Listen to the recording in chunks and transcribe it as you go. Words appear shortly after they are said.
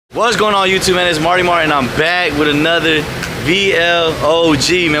What's going on YouTube, man? It's MARTYMAR and I'm back with another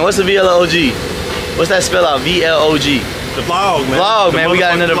VLOG, man. What's the VLOG? What's that spell out? VLOG. The vlog, man. Vlog, man. We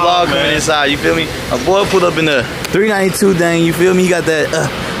got another vlog coming inside, you feel me? A boy pulled up in the 392 thing, you feel me? He got that,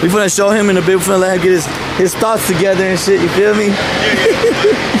 we finna show him in a bit, we finna let him get his thoughts together and shit, you feel me?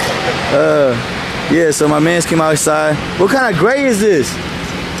 Yeah, so my mans came outside. What kind of gray is this? I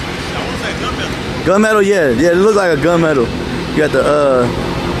want to say gunmetal. Gunmetal, yeah, it looks like a gunmetal. You got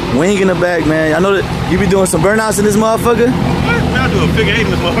the, wing in the back, man. I know that you be doing some burnouts in this motherfucker. I do a figure 8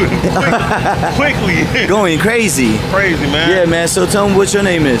 in this motherfucker. Quickly. Going crazy. Crazy, man. Yeah, man. So tell me what your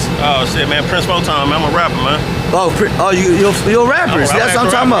name is. Oh, shit, man. Prince Photon, man. I'm a rapper, man. You're a rapper. See, that's what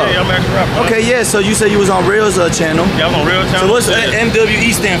I'm talking about. Yeah, I'm actually a rapper. Man. Okay, yeah. So you said you was on Real's channel. Yeah, I'm on Real channel. So what's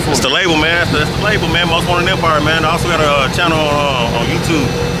MWE stand for? It's the label, man. It's the label, man. Most Wanted Empire, man. I also got a channel on YouTube.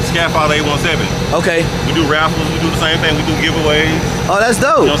 Scaffold 817. Okay. We do raffles, we do the same thing, we do giveaways. Oh, that's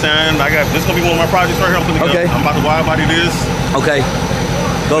dope. You know what I'm saying? This is gonna be one of my projects right here. I'm I'm about to wide body this. Okay.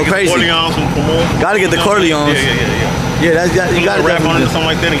 Go crazy. Gotta get the Corleones. Yeah, you gotta rap on it or something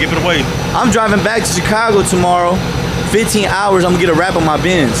like that and give it away. I'm driving back to Chicago tomorrow. 15 hours, I'm gonna get a wrap on my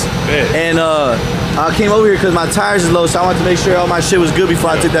Benz. And I came over here because my tires is low, so I wanted to make sure all my shit was good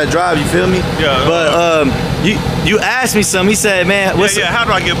before I took that drive, you feel me? Yeah. But you asked me something. He said, man, how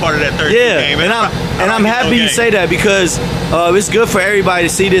do I get part of that 30 game? And I'm happy you say that because it's good for everybody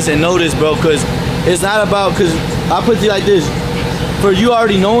to see this and know this, bro, because it's not about, because I put it like this. For you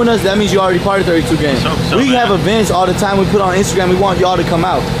already knowing us, that means you already part of 32 game. We have events all the time we put on Instagram. We want y'all to come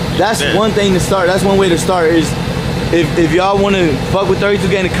out. That's one thing to start. That's one way to start is if y'all want to fuck with 32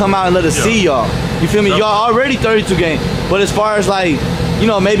 game to come out and let us see y'all. You feel me? Y'all already 32 game. But as far as like, you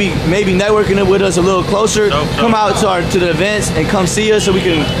know, maybe networking it with us a little closer, come out to the events and come see us so we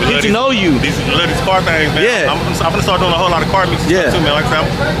can get to know you. These car things, man. Yeah. I'm gonna start doing a whole lot of car mixes too, man. Like I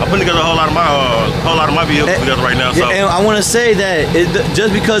said, I'm putting together a whole lot of my vehicles together right now. So. And I want to say that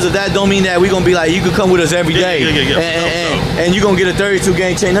just because of that don't mean that we're gonna be like you could come with us every day and you're gonna get a 32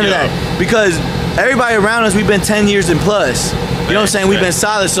 game chain. None of that, because everybody around us, we've been 10 years and plus. You know what I'm saying? We've been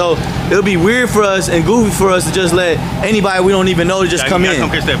solid, so it'll be weird for us and goofy for us to just let anybody we don't even know to just come in. You gotta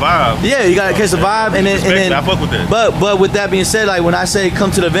come catch that vibe. Yeah, you gotta catch the vibe, and then I fuck with that. But with that being said, like when I say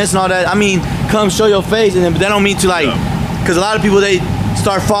come to the events and all that, I mean come show your face, and then that don't mean to like, because a lot of people they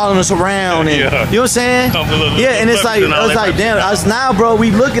start following us around, and you know what I'm saying? And it's like damn, us now, bro,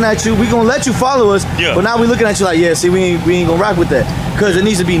 we looking at you, we gonna let you follow us, but now we looking at you like, yeah, see, we ain't gonna rock with that, because it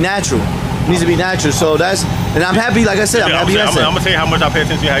needs to be natural. It needs to be natural. So that's, and I'm happy, like I said, I'm happy. I'm gonna tell you how much I pay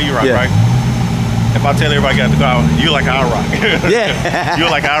attention to how you rock, right? If I tell everybody got the car, you like how I rock. Yeah. You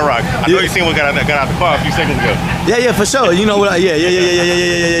like how I rock. I know you seen what got out the car a few seconds ago. Yeah, for sure. You know what?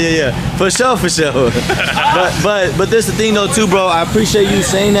 Yeah. For sure. But this the thing though too, bro. I appreciate you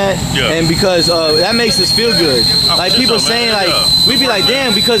saying that, and because that makes us feel good. Like people saying, like we be like,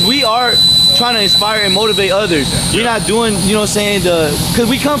 damn, because we are trying to inspire and motivate others. We're not doing, you know what I'm saying, because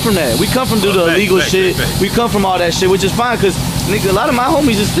we come from that. We come from the illegal shit. We come from all that shit, which is fine, because nigga, a lot of my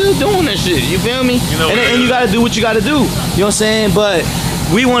homies are still doing that shit. You feel me? And you gotta do what you gotta do. You know what I'm saying? But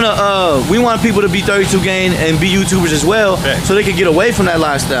we want people to be 32 gang and be YouTubers as well, so they can get away from that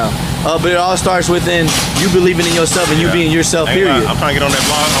lifestyle. But it all starts within you believing in yourself and you being yourself, period. I'm trying to get on that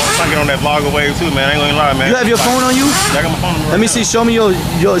vlog. I'm trying to get on that vlogger wave too, man. I ain't gonna lie, man. You have your phone on you? Yeah, I got my phone on me. Let me see. Show me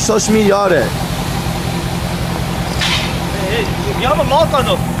your social media, all that. You have a mouth on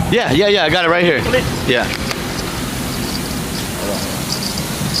though? Yeah. I got it right here. Yeah.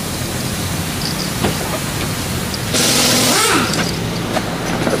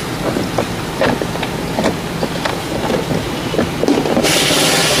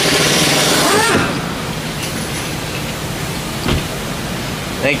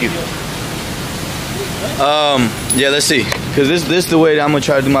 Thank you. Yeah, let's see, because this is the way that I'm gonna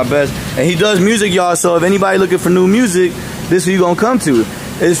try to do my best. And he does music, y'all, so if anybody looking for new music, this is who you gonna come to.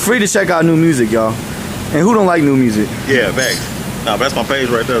 It's free to check out new music, y'all. And who don't like new music? Yeah, facts. Nah, that's my page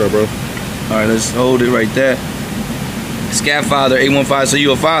right there, though, bro. Alright, let's hold it right there. Scaffather 815, so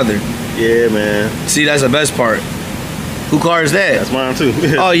you a father? Yeah, man. See, that's the best part. Who car is that? That's mine too.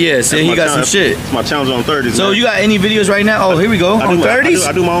 Oh yeah, see, he got some shit. It's my challenge on 30s. So man. You got any videos right now? Oh, here we go. On 30s?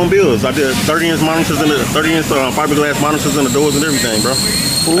 I do my own builds. I did 30-inch monitors and 30-inch fiberglass monitors in the doors and everything, bro.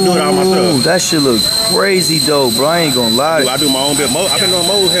 I do it all myself. That shit look crazy though, bro. I ain't gonna lie. I do my own build. I've been doing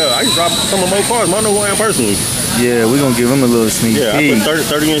mold hell. I used to drop some of Mo cars. I know who I am personally. Yeah, we're gonna give him a little sneak peek. I put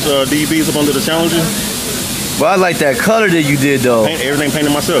 30-inch DBs up under the Challenger. But I like that color that you did though. Everything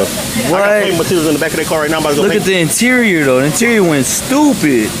painted myself. What? I got paint materials in the back of that car right now. I'm about to go Look at the interior though. The interior went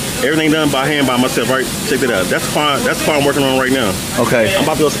stupid. Everything done by hand by myself, right? Check it out. That's the car I'm working on right now. Okay. I'm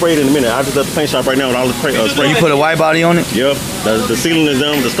about to go spray it in a minute. I just left the paint shop right now with all the spray. You put a white body on it? Yep. The ceiling is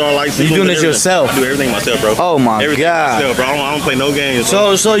done, the starlight. You doing it yourself? I do everything myself, bro. Oh my everything God. Myself, bro. I don't play no games.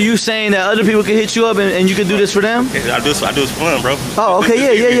 So you saying that other people can hit you up and you can do this for them? Yeah, I do this for fun, bro. Oh, okay.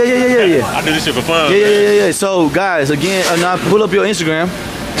 Yeah. I do this shit for fun. Yeah. So guys, again, now pull up your Instagram.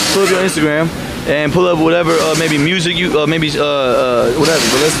 Pull up your Instagram. And pull up whatever, maybe music maybe whatever.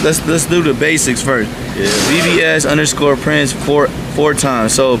 But let's do the basics first. Yeah. VVS_Prince four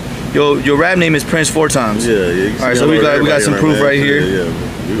times. So your rap name is Prince 4 times. Yeah. All right. So we got some proof right here.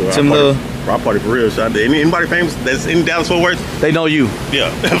 Yeah. Some little. Rock party for real. So anybody famous that's in Dallas Fort Worth? They know you.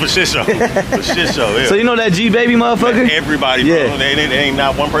 Yeah. For shit show. For shit show. Yeah. So you know that G baby motherfucker? Everybody, bro. Yeah. They ain't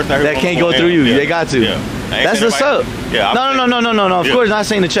not one person that can't go through you. Yeah. They got to. Yeah. That's what's up. Yeah. No. Of course, not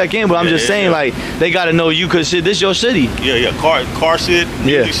saying to check in, but I'm just saying like they gotta know you because shit, this your city. Yeah. Car shit,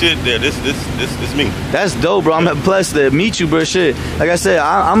 music shit. Yeah. This me. That's dope, bro. I'm blessed to meet you, bro. Shit. Like I said,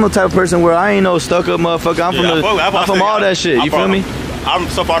 I'm the type of person where I ain't no stuck up motherfucker. I'm from all that shit. You feel me? I'm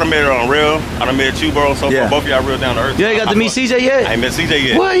so far I done met her on real. I done met you, bro. So far, both of y'all real down to earth. You ain't got to meet CJ yet? I ain't met CJ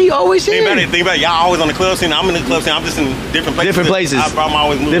yet. What? He always here. Think about it. Y'all always on the club scene. I'm in the club scene. I'm just in different places. I'm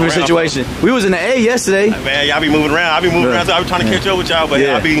always moving different around. situation. We was in the A yesterday. Man, y'all be moving around. I be moving around. So I be trying to catch up with y'all. But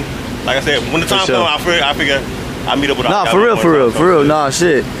I be, like I said, when the time comes, I figure I meet up with y'all. Nah, for real. Nah,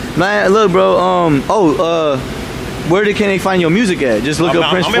 shit. Man, look, bro. Where can they find your music at? Just look up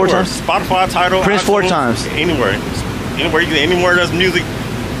Prince 4 times. Spotify, Tidal, Prince 4 times. Anywhere there's music.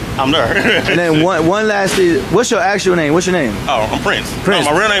 I'm there. And then one last thing. What's your actual name? What's your name? Oh, I'm Prince. Prince.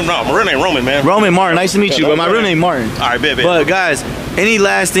 No, my real name Roman, man. Roman Martin. Nice to meet you, but my real name Martin. All right, bet. But guys, any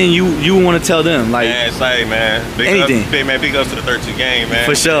last thing you want to tell them? Like man, big ups to the 32 game, man.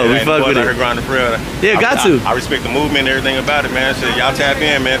 For sure, we fuck with it. Grinding for real. Yeah, got to. I respect the movement and everything about it, man. Shit, y'all tap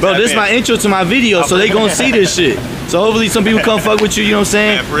in, man. Bro, this is my intro to my video, so they gonna see this shit. So hopefully some people come fuck with you, you know what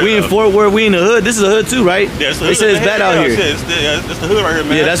I'm saying? We in Fort Worth, we in the hood. This is a hood too, right? Yeah, they said it's bad out here. It's the hood right here,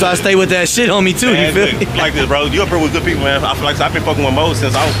 man. Yeah, that's why I stay with that shit on me too, you feel me? Like this, bro. You up here with good people, man. I feel like I've been fucking with Mo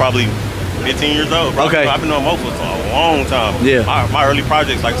since I was probably 15 years old, bro. Okay. I've been knowing Mo for a long time. Yeah. My early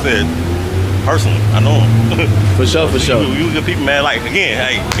projects, like I said, personally, I know him. For sure. You good people, man. Like, again,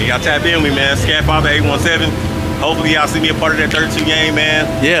 hey, y'all tap in with me, man. Scat Father 817. Hopefully y'all see me a part of that 32 game, man.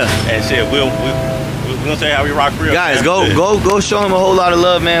 Yeah. And shit, we're gonna say how we rock for real. Guys, go show him a whole lot of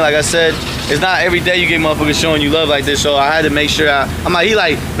love, man. Like I said, it's not every day you get motherfuckers showing you love like this, so I had to make sure I'm like, he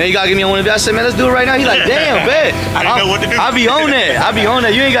like, man, you gotta give me on one of these. I said, man, let's do it right now. He like, damn, bet. I didn't know what to do. I be on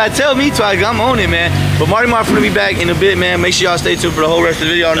that. You ain't gotta tell me twice, I'm on it, man. But MARTYMAR gonna be back in a bit, man. Make sure y'all stay tuned for the whole rest of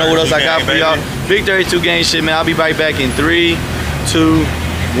the video. Y'all know what else I got for y'all. Big 32 game shit, man. I'll be right back in 3, 2,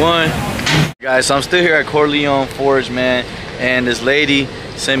 1. Guys, so I'm still here at Corleone Forge, man, and this lady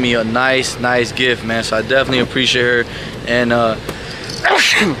sent me a nice gift, man, so I definitely appreciate her. And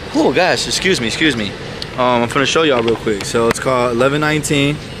oh gosh, excuse me. I'm gonna show y'all real quick. So it's called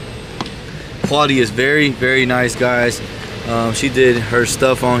 1119. Quality is very nice, guys. She did her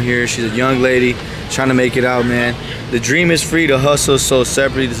stuff on here. She's a young lady trying to make it out, man. The dream is free, the hustle is so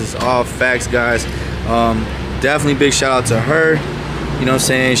separate. This is all facts, guys. Definitely big shout out to her. You know what I'm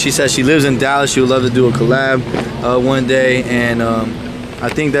saying? She says she lives in Dallas. She would love to do a collab one day, and I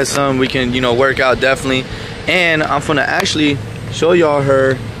think that's something we can, you know, work out definitely. And I'm gonna actually show y'all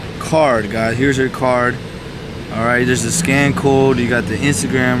her card, guys. Here's her card. All right, there's the scan code. You got the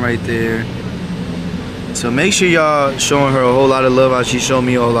Instagram right there. So make sure y'all showing her a whole lot of love. How she showed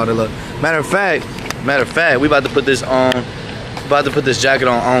me a whole lot of love. Matter of fact, we about to put this on. About to put this jacket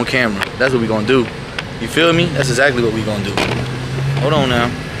on camera. That's what we gonna do. You feel me? That's exactly what we gonna do. Hold on now.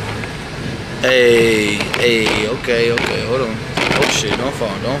 Hey, okay, hold on. Oh shit, don't fall.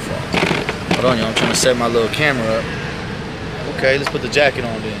 Hold on, y'all, I'm trying to set my little camera up. Okay, let's put the jacket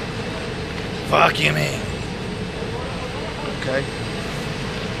on then. Fuck you, man. Okay.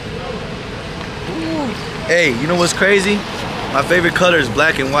 Ooh. Hey, you know what's crazy? My favorite color is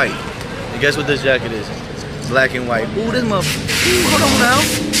black and white. And guess what this jacket is? Black and white. Ooh, this motherfucker. Ooh, hold on now.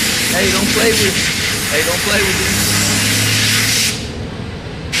 Hey, don't play with me. Hey, don't play with me.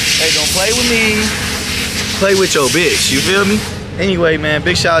 Hey, don't play with me. Play with your bitch, you feel me? Anyway, man,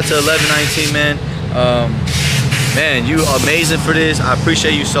 big shout out to 1119, man. Man, you are amazing for this. I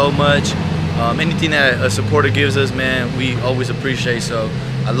appreciate you so much. Anything that a supporter gives us, man, we always appreciate. So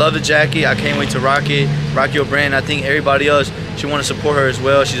I love the jacket. I can't wait to rock it. Rock your brand. I think everybody else should want to support her as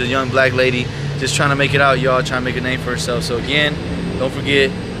well. She's a young black lady just trying to make it out, y'all, trying to make a name for herself. So again, don't forget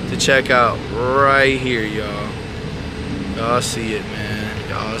to check out right here, y'all. Y'all see it, man.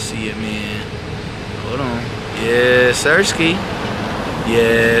 Y'all see it, man. Hold on. Yeah, Sirski.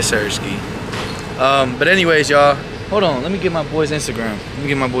 Yes, Sirski. But anyways, y'all, hold on. Let me get my boy's Instagram. Let me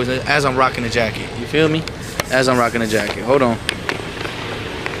get my boy's as I'm rocking the jacket. You feel me? As I'm rocking the jacket. Hold on.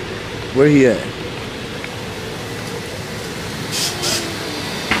 Where he at?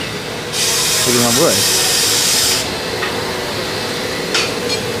 Look at my boy.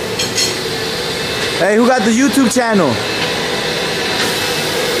 Hey, who got the YouTube channel?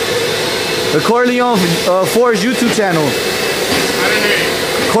 The Corleone Ford's YouTube channel.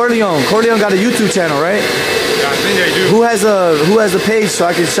 Corleone got a YouTube channel, right? Yeah, I think they do. Who has a page so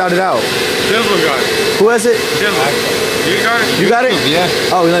I can shout it out? Jizzle got it. Who has it? Jizzle. You got it? You got it? Yeah.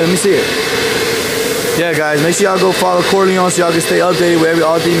 Oh, let me see it. Yeah, guys, make sure y'all go follow Corleone so y'all can stay updated with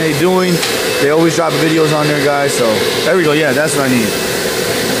all thing they doing. They always drop videos on there, guys. So there we go. Yeah, that's what I need.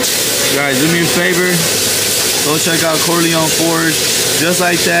 Guys, do me a favor. Go check out Corleone Ford, just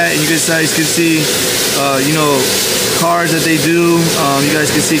like that, and you guys can see, you know, cars that they do. You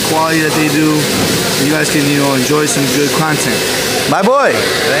guys can see quality that they do. You guys can, you know, enjoy some good content. My boy.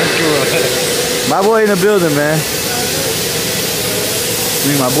 Thank you. My boy in the building, man. I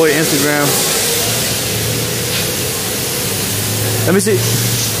mean, my boy Instagram. Let me see.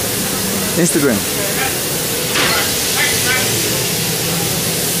 Instagram.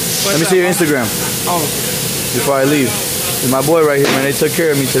 Let me see your Instagram. Oh. Before I leave. It's my boy right here, man. They took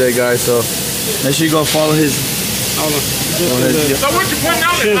care of me today, guys. So make sure you go follow his. So what you putting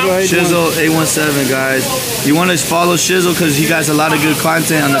out there? Shizzle 817, guys. You want to follow Shizzle because he got a lot of good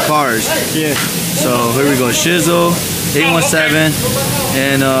content on the cars. Yeah. So here we go, Shizzle 817,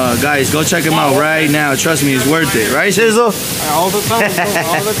 and guys, go check him out right now. Trust me, it's worth it, right, Shizzle? All the time, bro.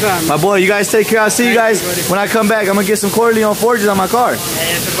 All the time. My boy, you guys take care. I'll see you guys when I come back. I'm gonna get some Corleone Forges on my car.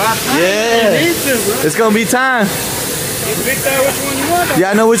 Hey, it's about time. Yeah, You need to, bro. it's gonna be time. You picked out which one you want.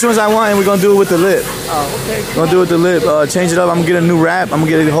 Yeah, I know which ones I want, and we're gonna do it with the lip. Oh, okay. We're gonna do it with the lip. Change it up. I'm gonna get a new wrap. I'm gonna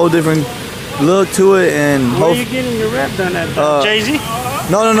get a whole different look to it, and Where are you getting your rap done at? Jay-Z?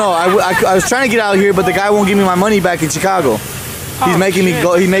 No. I was trying to get out here, but the guy won't give me my money back in Chicago. He's making me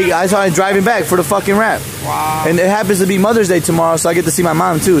go. I started driving back for the fucking rap. Wow. And it happens to be Mother's Day tomorrow, so I get to see my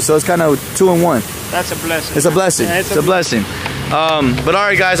mom too. So it's kind of 2 in 1. That's a blessing. It's a blessing. Yeah, it's a blessing. But all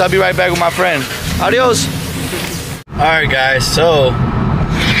right, guys, I'll be right back with my friend. Adios. All right, guys. So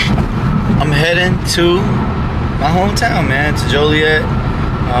I'm heading to my hometown, man, to Joliet,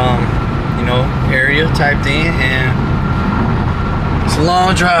 you know, area type thing, and it's a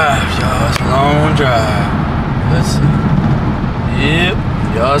long drive, y'all. It's a long drive. Let's see. Yep,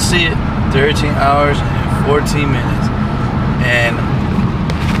 y'all see it. 13 hours and 14 minutes. And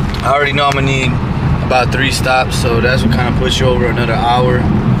I already know I'm gonna need about 3 stops, so that's what kind of puts you over another hour.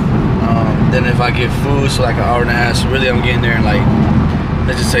 Then if I get food, so like an hour and a half, so really I'm getting there in like,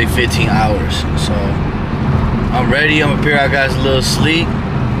 let's just say 15 hours. So I'm ready. I'm up here. I got a little sleep,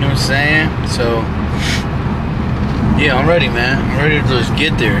 you know what I'm saying? So yeah, I'm ready, man. I'm ready to just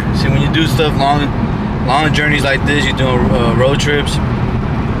get there. See, when you do stuff long journeys like this, you're doing road trips,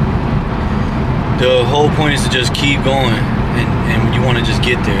 the whole point is to just keep going, and you want to just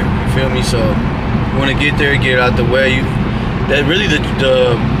get there, you feel me? So you want to get there, get it out the way. That really the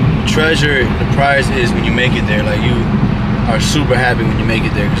treasure, the prize is when you make it there. Like, you are super happy when you make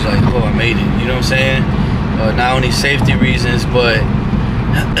it there, because like, oh, I made it, you know what I'm saying? Not only safety reasons, but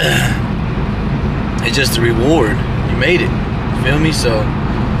it's just a reward. You made it, you feel me? So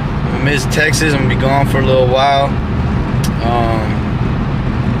I'm gonna miss Texas. I'm gonna be gone for a little while,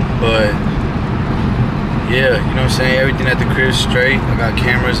 but yeah, you know what I'm saying, everything at the crib's straight. I got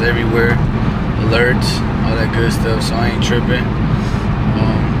cameras everywhere, alerts, all that good stuff, so I ain't tripping.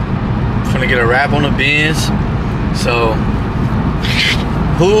 I'm gonna get a wrap on the Benz. So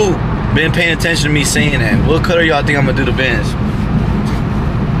who been paying attention to me saying that? What color y'all think I'm gonna do the Benz?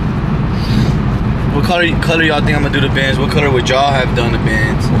 What color y'all think I'm gonna do the Benz? What color would y'all have done the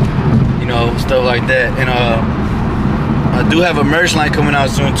Benz? You know, stuff like that. And I do have a merch line coming out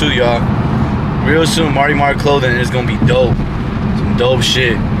soon too, y'all. Real soon, MARTYMAR clothing is gonna be dope. Some dope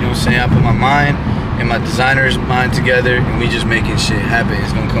shit. You know what I'm saying? I put my mind and my designer's mind together, and we just making shit happen.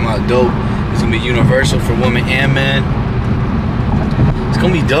 It's gonna come out dope. It's gonna be universal for women and men. It's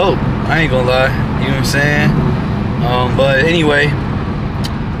gonna be dope. I ain't gonna lie. You know what I'm saying? But anyway,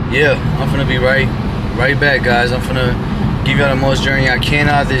 yeah, I'm gonna be right back, guys. I'm gonna give y'all the most journey I can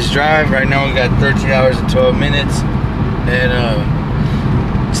out of this drive. Right now we got 13 hours and 12 minutes.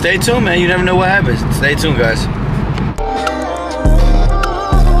 And stay tuned, man. You never know what happens. Stay tuned, guys.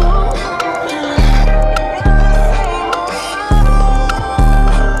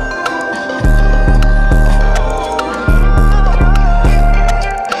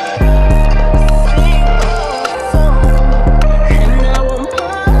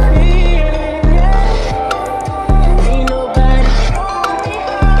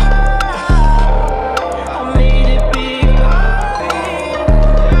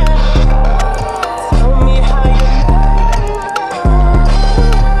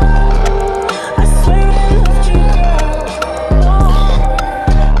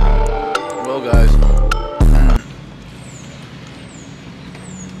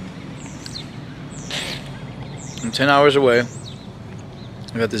 I'm 10 hours away.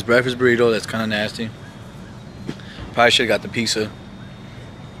 I got this breakfast burrito that's kind of nasty. Probably should have got the pizza.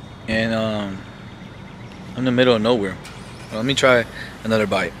 And I'm in the middle of nowhere. Well, let me try another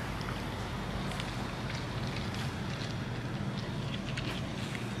bite.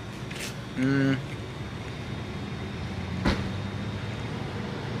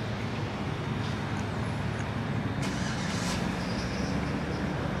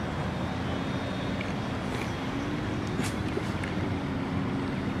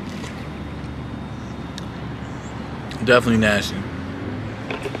 Definitely nasty.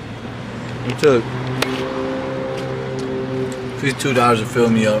 It took $52 to fill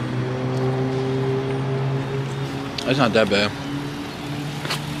me up. That's not that bad.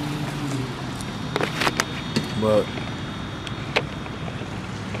 But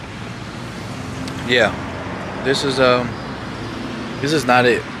yeah, this is not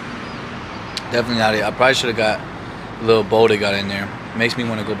it. Definitely not it. I probably should have got a little bowl they got in there. Makes me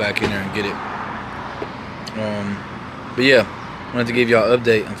want to go back in there and get it. But yeah, I wanted to give y'all an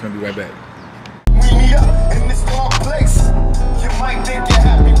update. I'm gonna be right back. We meet up in this dark place. You might think you're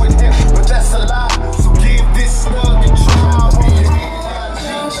happy with him, but that's a lie. So give this love a try.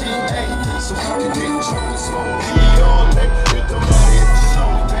 So how you get drunk and smoke weed all day? It don't matter if it's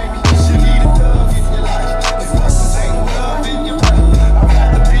only, baby. You need a love in your life. If what's the same love in your life, I'd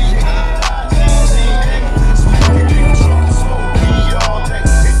rather be in it. So how you get drunk and smoke weed all day?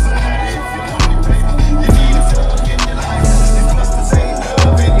 It don't matter if you're lonely, baby. You need a love in your life. If what's the same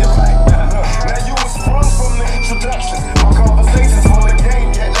love in your life. Now you was sprung from the introduction. My conversations for the game,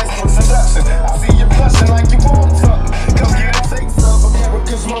 yeah, that's for seduction. I see you blushing like you want something. Come get a taste of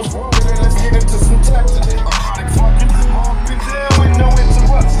America's most wanted, and let's get into some texting. I'm fucking up and down with no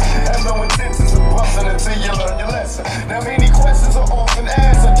interruption. Have no intentions of busting until you learn your lesson. Now many questions are often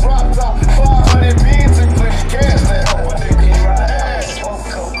asked. I dropped out 500 beans and plenty cash to help a nigga in the ass.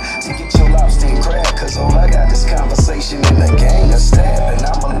 To get your lobster and crab, cause all I got is conversation in the gang of stab. And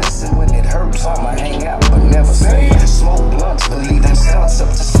I'ma listen when it hurts, I'ma hang out but never say. Smoke blunts, believe in stunts up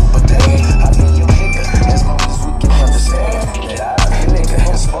to super day. I be your nigga, as long as we can understand that I be nigga.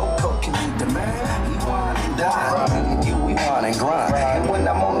 And smoke coke can be the man, we wine and die. And you, we wine and grind. And when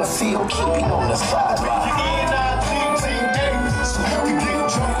I'm on the field, keep it on the sideline. So how we get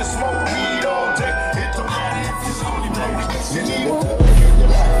drunk and smoke weed all day? It don't matter if it's only baby. You need a love in your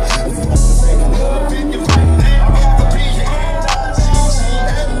life. If what's the same love in your life, I'd rather be in it.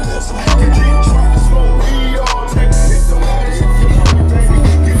 So how we get drunk and smoke weed all day? It don't matter if you're only baby.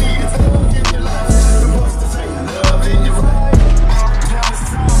 You need a love in your life. If what's the same love in your life. Now it's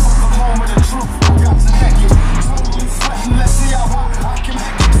time for the moment of truth. I got to naked, totally sweating. Let's see how high I can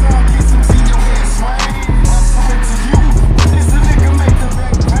make it. Time get some in your head swing. I'm coming to you. Is the nigga make the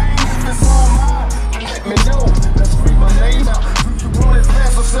back pain? If it's on mine, then let me know. Let's read my name out. Do you want it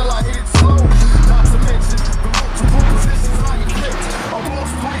fast or shall I hit it slow? Not to mention the multiple positions I equipped. I won't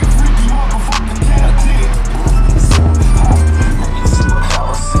play freaky motherfucking cat did.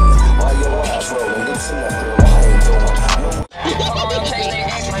 While your eyes rolling, it's in that girl I ain't doing.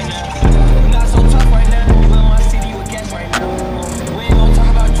 Not so tough right now. Well, my city you a guess right now. We ain't gon' talk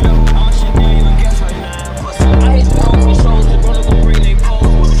about drill. I'ma shit down you a guess right now. I hate the hoes and shows that brother gon' bring they pose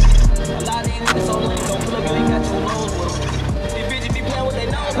with them. A lot of these niggas so lame, don't pull up, you ain't got your nose with them. These bitches be playing with their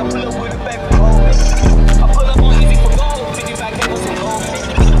nose, I pull up with a baby hole. I pull up on easy for gold, 50 back there with some gold.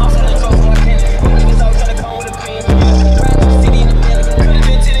 I'm selling drugs for my tennis. Niggas all tryna come with a pin. Ride to the city in the middle. Could've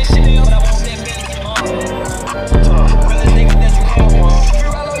been to this shit, but I won't that bitch. Realest nigga that you have one. If you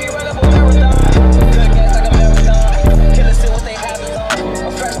ride on, you run up a marathon. Good gas like a marathon. Killers still what they have is on.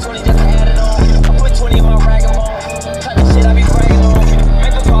 A fresh 20 just to add it on. I put 20 in my rag and bone. Type of shit I be bragging on.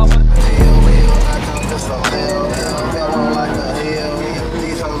 Make a call for the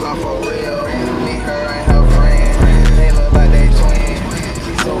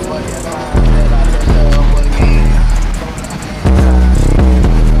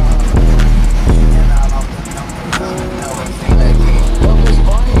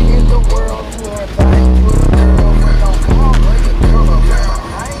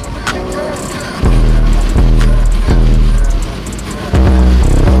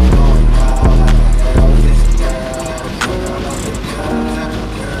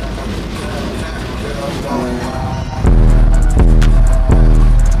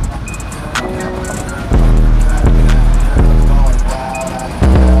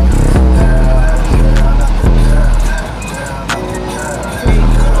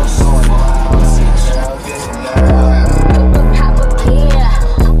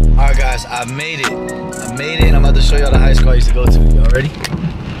made it, and I'm about to show y'all the high school I used to go to. Y'all ready?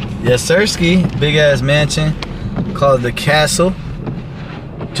 Yes, sirski. Big ass mansion. call it the Castle.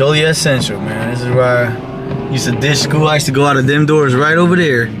 Joliet Central, man. This is where I used to ditch school. I used to go out of them doors right over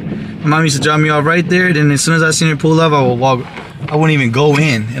there. My mom used to drop me off right there. Then as soon as I seen her pull up, I would walk. I wouldn't even go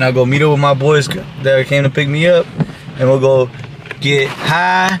in, and I'd go meet up with my boys that came to pick me up, and we'll go get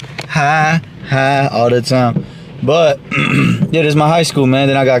high all the time. But yeah, this is my high school, man.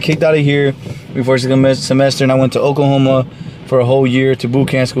 Then I got kicked out of here before semester, and I went to Oklahoma for a whole year to boot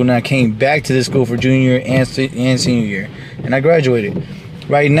camp school. And I came back to this school for junior and senior year, and I graduated.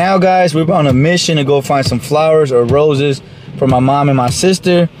 Right now, guys, we're on a mission to go find some flowers or roses for my mom and my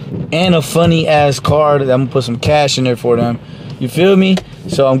sister, and a funny ass card that I'm gonna put some cash in there for them. You feel me?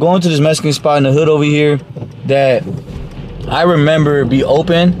 So I'm going to this Mexican spot in the hood over here that I remember be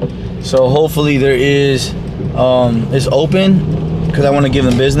open. So hopefully there is it's open because I want to give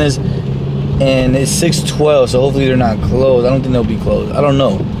them business, and it's 6:12, so hopefully they're not closed. I don't think they'll be closed. I don't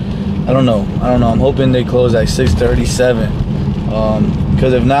know. I'm hoping they close at 6:37.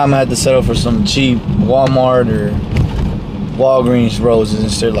 Because if not, I'm gonna have to settle for some cheap Walmart or Walgreens roses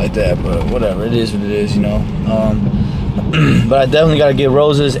and shit like that. But whatever, it is what it is, you know. But I definitely gotta get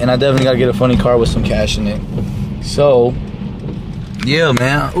roses, and I definitely gotta get a funny car with some cash in it. So yeah,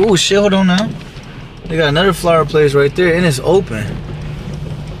 man. Oh shit, hold on now. They got another flower place right there, and it's open.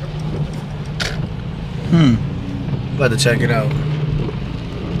 About to check it out.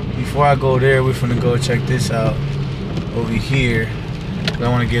 Before I go there, we're finna go check this out over here. I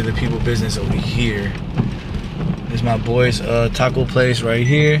want to give the people business over here. This is my boy's taco place right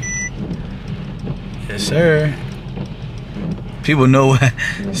here. Yes, sir. People know what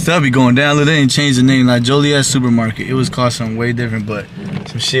stuff be going down. Look, they didn't change the name. Like Joliet Supermarket. It was called something way different, but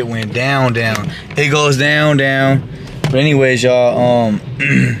some shit went down. It goes down. But anyways, y'all,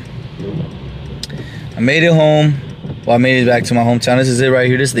 I made it home. Well, I made it back to my hometown. This is it right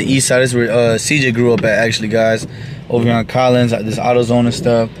here. This is the east side. This is where CJ grew up at, actually, guys. Over here on Collins, this AutoZone and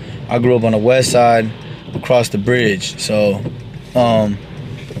stuff. I grew up on the west side, across the bridge. So,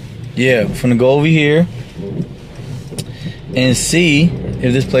 yeah, I'm gonna go over here and see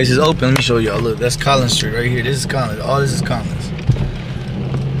if this place is open. Let me show y'all. Look, that's Collins Street right here. This is Collins. All this is Collins.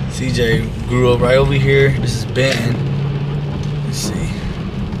 CJ grew up right over here. This is Benton. Let's see.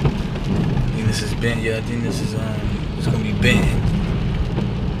 I think this is Benton. Yeah, I think this is it's gonna be Benton.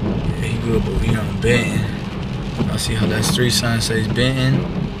 Yeah, he grew up over here on Benton. Y'all see how that street sign says Benton?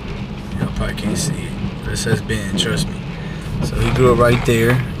 Y'all probably can't see it, but it says Benton, trust me. So he grew up right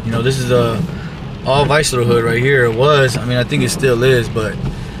there. You know, this is all Vice Little Hood right here. It was, I mean, I think it still is, but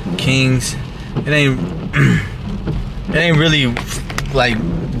Kings, it ain't really like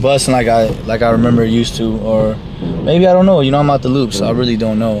busting like I remember it used to, or maybe, I don't know. You know, I'm out the loop, so I really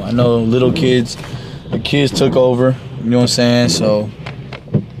don't know. I know little kids, the kids took over, you know what I'm saying? So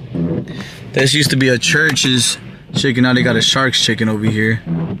this used to be a Church's chicken. Now they got a Shark's chicken over here.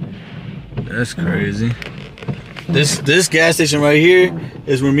 That's crazy. This gas station right here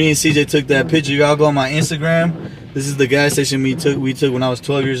is where me and CJ took that picture. Y'all go on my Instagram. This is the gas station we took when I was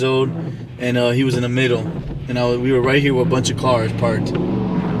 12 years old, and he was in the middle, and we were right here with a bunch of cars parked,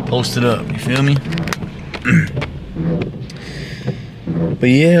 posted up. You feel me? But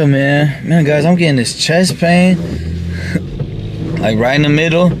yeah, man, guys, I'm getting this chest pain, like right in the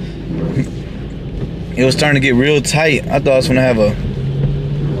middle. It was starting to get real tight. I thought I was gonna have a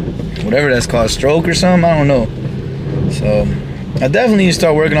whatever that's called, stroke or something. I don't know. So I definitely need to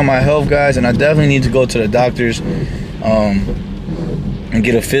start working on my health, guys, and I definitely need to go to the doctors and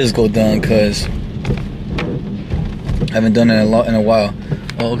get a physical done, because I haven't done it in a while.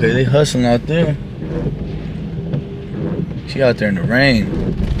 Oh, okay, they hustling out there. She out there in the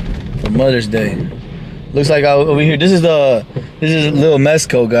rain for Mother's Day. Looks like over here. This is Little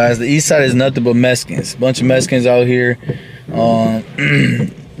Mexico, guys. The east side is nothing but Mexicans. Bunch of Mexicans out here.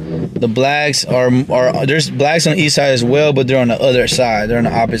 The blacks are there's blacks on the east side as well, but they're on the other side. They're on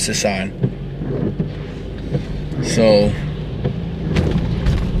the opposite side. So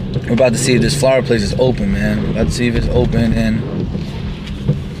we're about to see if this flower place is open, man. We're about to see if it's open, and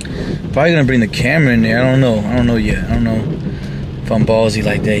probably gonna bring the camera in there. I don't know yet. I don't know if I'm ballsy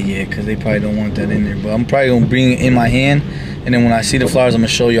like that yet, because they probably don't want that in there. But I'm probably gonna bring it in my hand, and then when I see the flowers, I'm gonna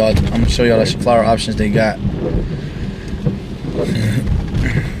show y'all the flower options they got.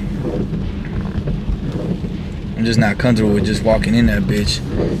 I'm just not comfortable with just walking in that bitch,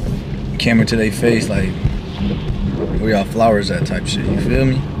 camera to their face, like, where y'all flowers at type shit. You feel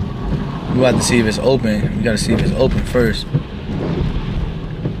me? We about to see if it's open. We gotta see if it's open first.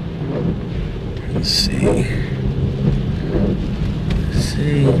 Let's see.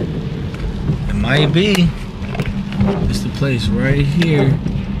 It might be. It's the place right here.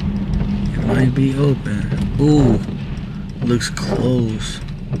 It might be open. Ooh, looks closed.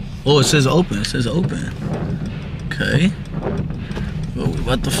 Oh, it says open. It says open. Okay. Well, we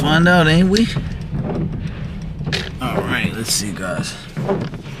about to find out, ain't we? All right, let's see, guys.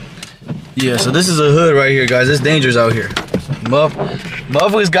 Yeah, so this is a hood right here, guys. It's dangerous out here.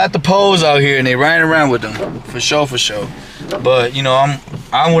 Motherfuckers got the poles out here and they riding around with them, for sure, for sure. But you know,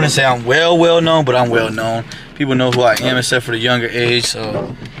 I wouldn't say I'm well known, but I'm well known. People know who I am, except for the younger age.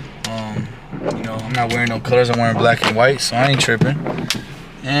 So, you know, I'm not wearing no colors. I'm wearing black and white, so I ain't tripping.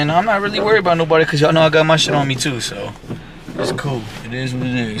 And I'm not really worried about nobody, cause y'all know I got my shit on me too. So it's cool. It is what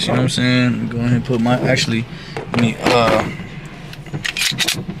it is. You know what I'm saying? Go ahead and put my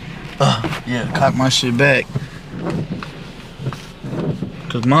yeah, cock my shit back.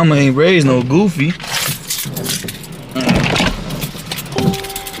 Cause mama ain't raised no goofy.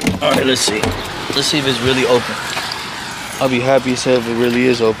 Alright, let's see. Let's see if it's really open. I'll be happy as hell if it really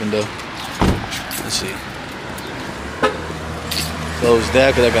is open though. Let's see. Close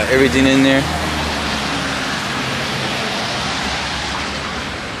that cause I got everything in there.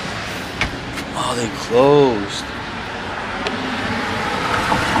 Oh, they closed.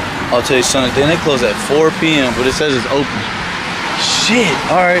 I'll tell you something, then they close at 4 p.m. but it says it's open. Shit,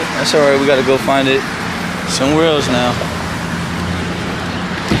 alright, that's alright, we gotta go find it somewhere else now.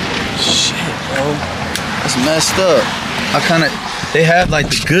 Shit, bro, that's messed up. They have like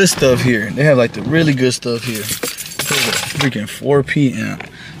the good stuff here. They have like the really good stuff here. It's freaking 4 p.m.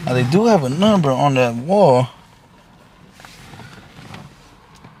 Now they do have a number on that wall.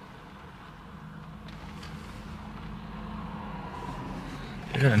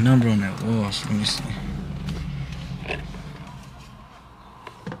 I got a number on that wall, so let me see.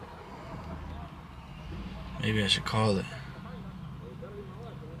 Maybe I should call it.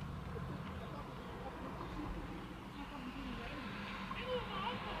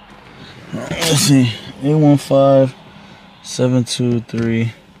 Let's see.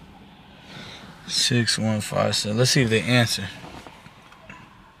 815-723-6157. Let's see if they answer.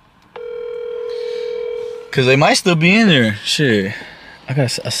 Cause they might still be in there. Shit. I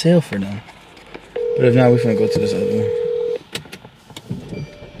got a sale for them. But if not, we're finna go to this other one.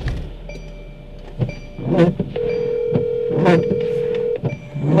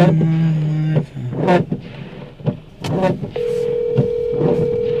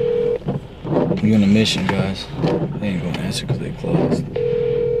 We on a mission, guys. They ain't gonna answer because they closed.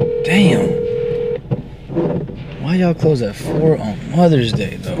 Damn. Why y'all close at 4 on Mother's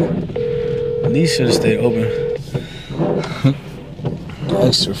Day, though? These should have stayed open.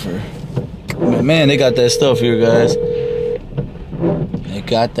 Extra for. Man, they got that stuff here, guys. They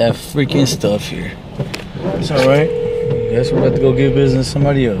got that freaking stuff here. It's alright. Guess we're about to go give business to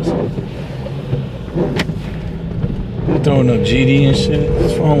somebody else. They're throwing up GD and shit.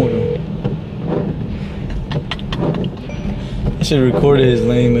 What's wrong with them? I should have recorded his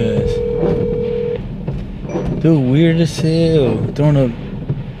lame ass. Dude, weird as hell. Throwing up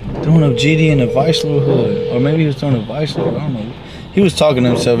GD in a Weissler hood. Or maybe he was throwing a Weissler. I don't know. He was talking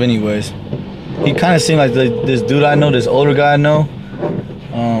to himself anyways. He kind of seemed like this dude I know, this older guy I know.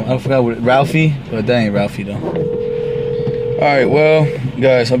 I forgot what, Ralphie, but that ain't Ralphie though. Alright, well,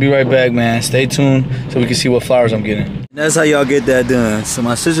 guys, I'll be right back, man. Stay tuned so we can see what flowers I'm getting. That's how y'all get that done. So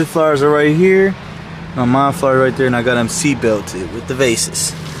my sister's flowers are right here. My mom's flowers right there, and I got them seat belted with the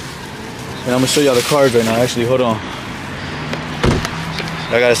vases. And I'm gonna show y'all the cards right now. Actually, hold on.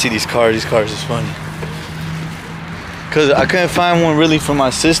 I gotta see these cards. These cards is funny. Cause I couldn't find one really for my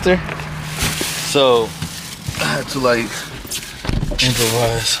sister, so I had to like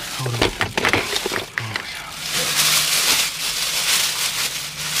improvise. Hold on. Oh my God.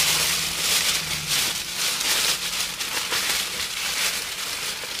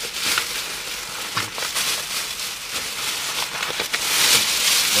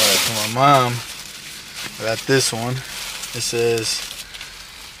 Alright, for my mom, I got this one. It says,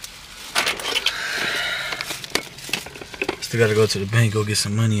 still gotta go to the bank, go get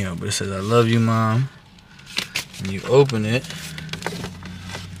some money out, but it says, I love you, Mom. And you open it,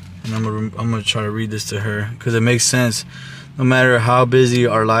 and I'm gonna try to read this to her, because it makes sense. No matter how busy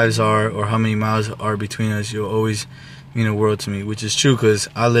our lives are or how many miles are between us, you'll always mean the world to me, which is true, because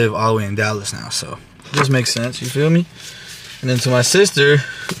I live all the way in Dallas now, so it just makes sense, you feel me? And then to my sister,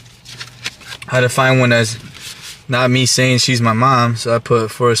 I had to find one that's not me saying she's my mom, so I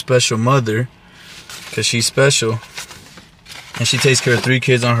put for a special mother, because she's special. And she takes care of 3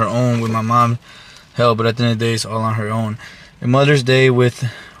 kids on her own with my mom help, but at the end of the day, it's all on her own. And Mother's Day with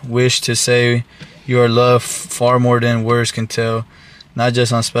wish to say you are loved far more than words can tell. Not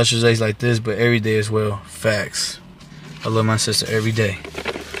just on special days like this, but every day as well. Facts. I love my sister every day.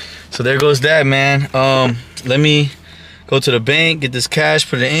 So there goes that, man. let me go to the bank, get this cash,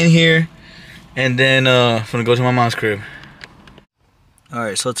 put it in here, and then I'm gonna go to my mom's crib.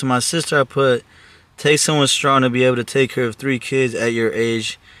 Alright, so to my sister I put, take someone strong to be able to take care of 3 kids at your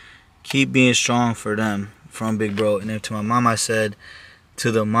age. Keep being strong for them, from Big Bro. And then to my mom I said,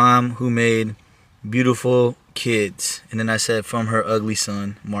 to the mom who made beautiful kids. And then I said, from her ugly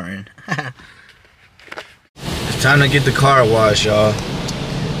son, Martin. It's time to get the car washed, y'all.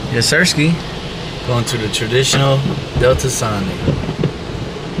 Yes, Sirski. Going to the traditional Delta Sonic.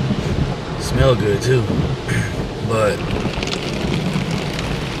 Smell good too. But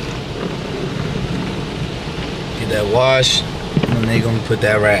get that wash, and then they gonna put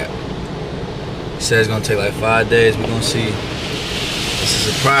that wrap. It says it's gonna take like 5 days. We're gonna see. It's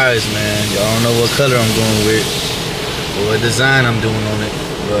a surprise, man. Y'all don't know what color I'm going with or what design I'm doing on it,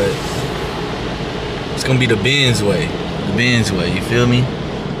 but it's gonna be the Benz way. The Benz way, you feel me?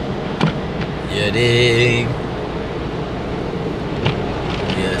 Yeah, dig.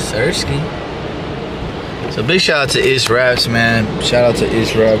 Yeah, Sirski. So big shout out to Ish Raps, man. Shout out to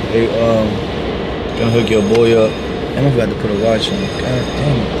Ish Rap. They gonna hook your boy up. And I forgot to put a watch on it. God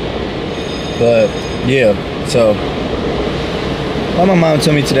damn it. But yeah, so why my mom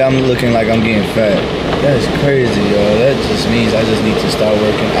told me today I'm looking like I'm getting fat. That's crazy, y'all. That just means I just need to start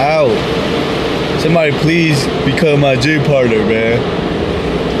working out. Somebody please become my gym partner, man.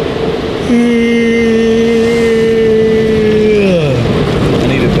 I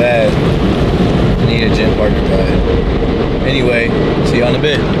need it bad. I need a gym partner bad. Anyway, see you on the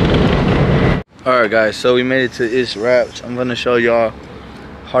bed. Alright guys, so we made it to Ish Raps. I'm gonna show y'all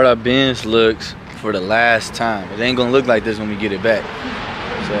how our Benz looks for the last time. It ain't gonna look like this when we get it back.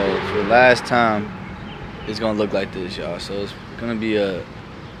 So for the last time, it's gonna look like this, y'all. So it's gonna be a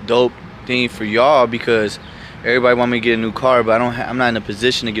dope thing for y'all because everybody want me to get a new car, but I'm not in a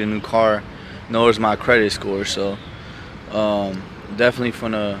position to get a new car, nor is my credit score. So definitely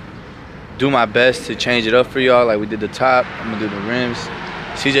gonna do my best to change it up for y'all. Like we did the top, I'm gonna do the rims.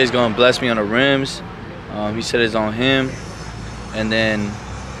 CJ's gonna bless me on the rims. He said it's on him. And then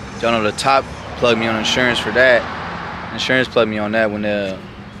y'all know the top plugged me on insurance for that. Insurance plugged me on that when the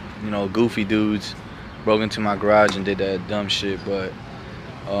goofy dudes broke into my garage and did that dumb shit. But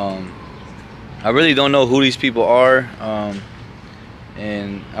I really don't know who these people are,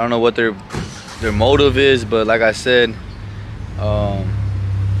 and I don't know what their motive is. But like I said,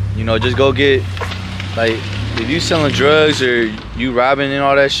 just go get, like, if you selling drugs or you robbing and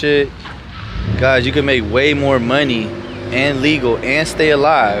all that shit, guys, you can make way more money and legal and stay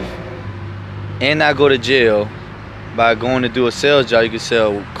alive and not go to jail by going to do a sales job. You can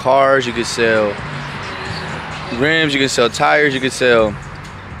sell cars, you can sell rims, you can sell tires, you can sell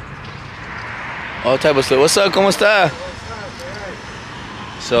all type of stuff. What's up? ¿Cómo está?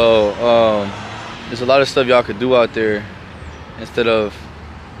 So there's a lot of stuff y'all could do out there instead of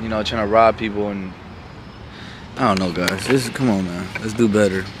trying to rob people. And I don't know, guys, come on, man, let's do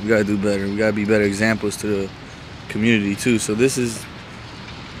better. We gotta do better. We gotta be better examples to the community too. So this is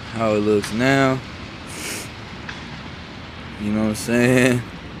how it looks now. You know what I'm saying?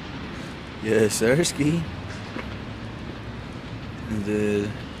 Yeah, Sirski. And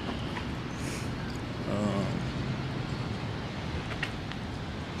then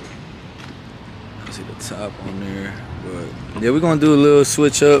I see the top on there, but yeah, we're gonna do a little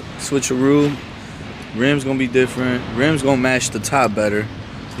switcheroo. Rims gonna be different. Rims gonna match the top better.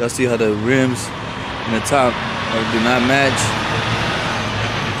 Y'all see how the rims and the top do not match.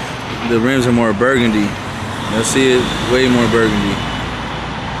 The rims are more burgundy. Y'all see it, way more burgundy.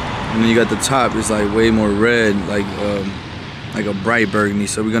 And then you got the top, it's like way more red, like a bright burgundy.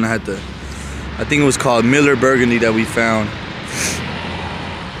 So we're gonna have to, I think it was called Miller Burgundy that we found.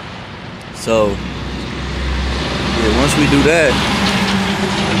 So yeah, once we do that,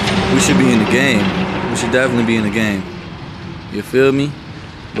 we should be in the game. We should definitely be in the game. You feel me?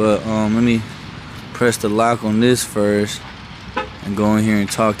 But let me press the lock on this first and go in here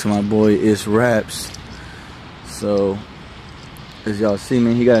and talk to my boy Ish Raps. So as y'all see,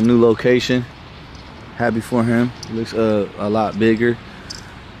 man, he got a new location. Happy for him. It looks a lot bigger.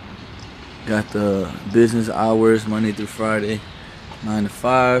 Got the business hours Monday through Friday, 9 to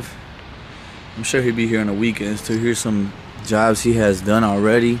 5. I'm sure he'll be here on the weekends to hear some jobs he has done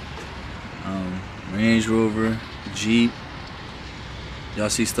already. Range Rover, Jeep. Y'all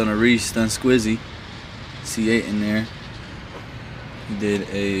see Stunner Reese, Stun Squizzy, C8 in there. He did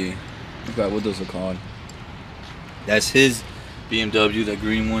I forgot what those are called. That's his BMW, that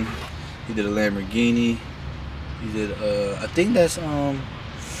green one. He did a Lamborghini. He did I think that's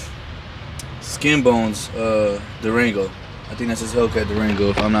Skin Bones Durango. I think that's his Hellcat Durango,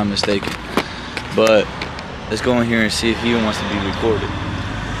 if I'm not mistaken. But let's go in here and see if he even wants to be recorded.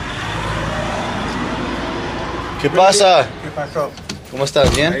 ¿Qué pasa? ¿Qué pasó? ¿Cómo estás?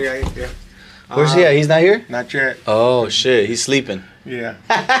 Bien? Yeah. Where's he at? He's not here? Not yet. Oh shit, he's sleeping. Yeah.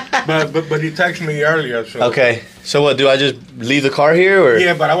 but he texted me earlier. So. Okay. So what? Do I just leave the car here or?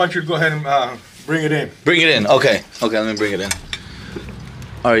 Yeah, but I want you to go ahead and bring it in. Bring it in. Okay. Okay, let me bring it in.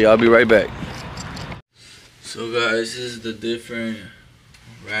 All right, y'all. I'll be right back. So guys, this is the different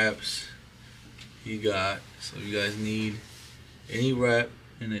wraps he got. So if you guys need any wrap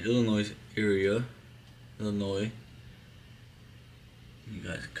in the Illinois area, you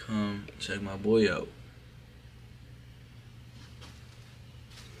guys come check my boy out.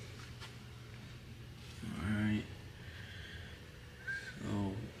 Alright.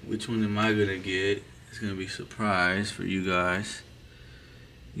 So which one am I gonna get? It's gonna be a surprise for you guys.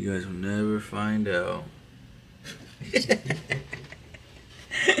 You guys will never find out.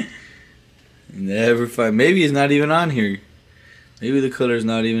 Never find. Maybe it's not even on here. Maybe the color's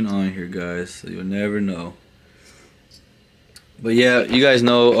not even on here, guys. So you'll never know. But yeah, you guys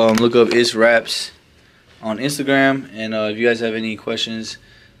know. Look up It's Raps on Instagram, and if you guys have any questions,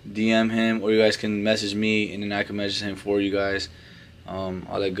 DM him, or you guys can message me, and then I can message him for you guys. All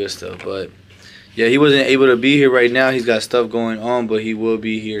that good stuff. But yeah, he wasn't able to be here right now. He's got stuff going on, but he will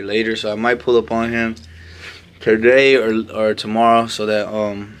be here later. So I might pull up on him today or tomorrow, so that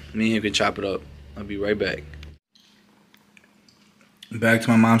me and him can chop it up. I'll be right back. Back to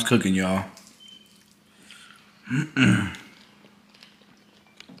my mom's cooking, y'all.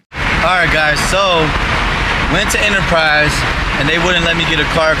 Alright guys, so went to Enterprise and they wouldn't let me get a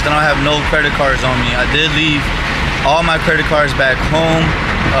car because I don't have no credit cards on me. I did leave all my credit cards back home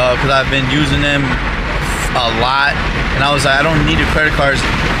because I've been using them a lot, and I was like, I don't need the credit cards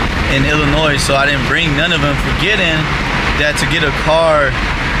in Illinois, so I didn't bring none of them, forgetting that to get a car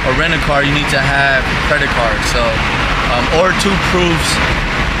or rent a car you need to have credit cards. So or 2 proofs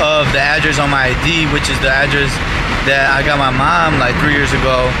of the address on my ID, which is the address that I got my mom like 3 years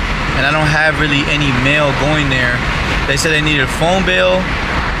ago, and I don't have really any mail going there. They said they needed a phone bill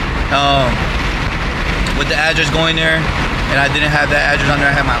with the address going there, and I didn't have that address on there.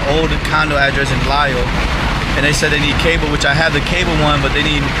 I had my old condo address in Lyle, and they said they need cable, which I have the cable one, but they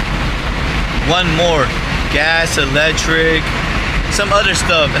need one more: gas, electric, some other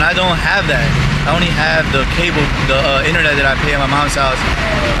stuff, and I don't have that. I only have the cable, the internet that I pay at my mom's house.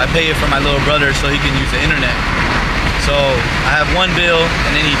 I pay it for my little brother so he can use the internet. So I have 1 bill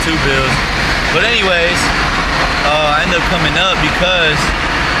and they need 2 bills. But anyways, I ended up coming up because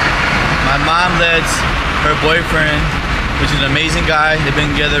my mom lets her boyfriend, which is an amazing guy, they've been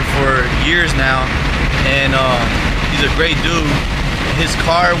together for years now, and he's a great dude. His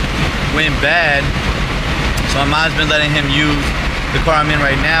car went bad, so my mom's been letting him use the car I'm in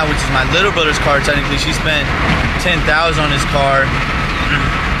right now, which is my little brother's car. Technically, she spent $10,000 on his car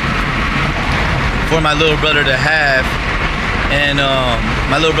for my little brother to have, and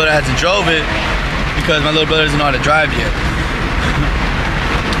my little brother hasn't drove it because my little brother doesn't know how to drive yet.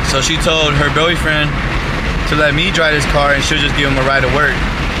 So she told her boyfriend to let me drive his car, and she'll just give him a ride to work.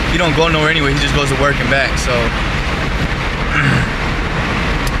 He don't go nowhere anyway, he just goes to work and back. So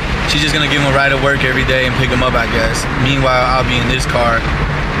she's just gonna give him a ride to work every day and pick him up, I guess. Meanwhile, I'll be in this car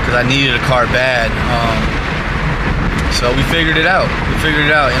because I needed a car bad. So we figured it out.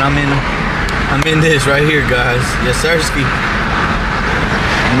 And I'm in this right here, guys. Yes, sirski.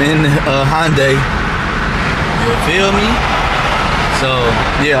 I'm in Hyundai. You feel me? So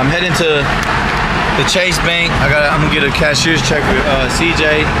yeah, I'm heading to the Chase Bank. I'm gonna get a cashier's check with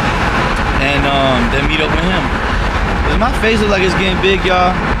CJ, and then meet up with him. Does my face look like it's getting big,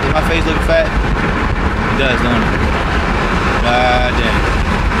 y'all? Does my face look fat? It does, don't it? God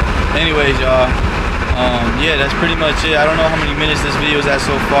damn. Anyways, y'all, yeah, that's pretty much it. I don't know how many minutes this video is at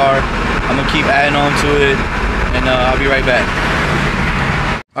so far. I'm gonna keep adding on to it, and I'll be right back.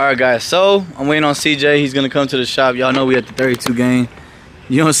 Alright guys, so I'm waiting on CJ. He's gonna come to the shop. Y'all know we at the 32 game.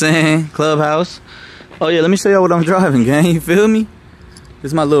 You know what I'm saying? Clubhouse. Oh yeah, let me show y'all what I'm driving, gang. You feel me?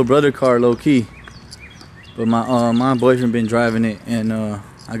 This is my little brother car, low key. But my boyfriend been driving it, and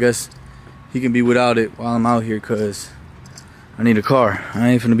I guess he can be without it while I'm out here, cause I need a car. I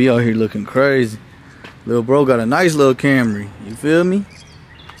ain't finna be out here looking crazy. Little bro got a nice little Camry. You feel me?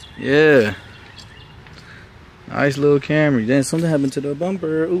 Yeah. Nice little Camry. Then something happened to the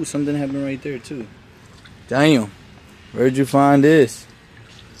bumper. Ooh, something happened right there too. Damn. Where'd you find this?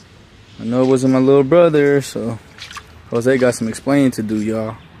 I know it wasn't my little brother, so Jose got some explaining to do,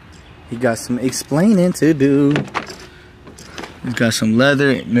 y'all. He got some explaining to do. He's got some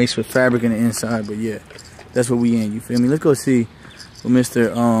leather mixed with fabric in the inside, but yeah, that's what we in. You feel me? Let's go see what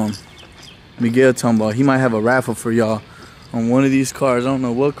Mr. Miguel talking about he might have a raffle for y'all on one of these cars. I don't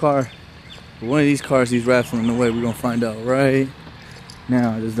know what car, but one of these cars he's raffling away. We're gonna find out right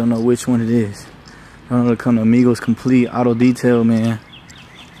now. I just don't know which one it is. I'm gonna come to Amigos Complete Auto Detail, man,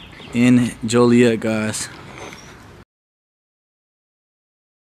 in Joliet, guys.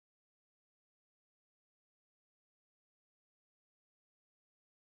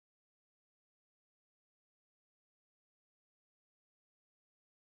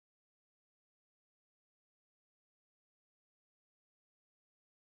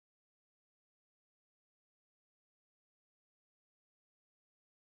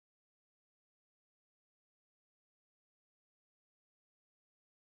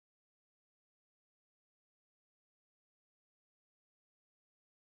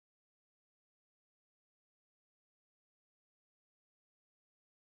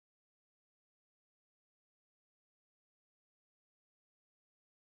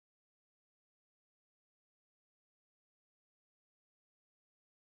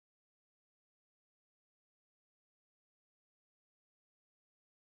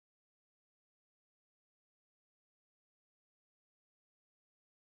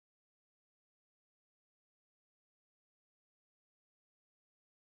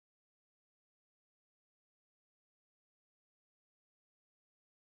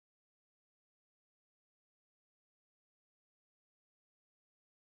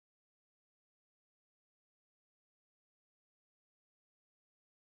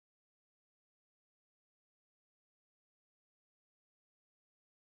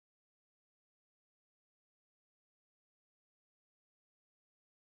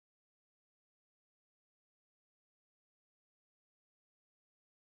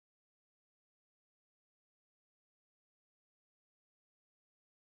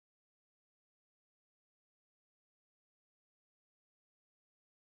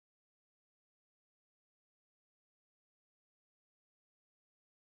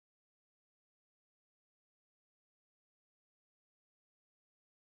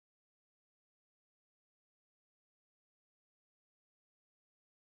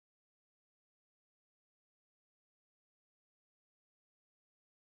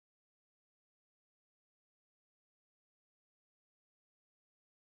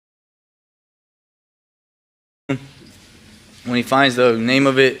 When he finds the name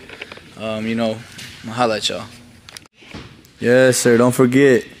of it, you know, I'll holla at y'all. Yes, sir. Don't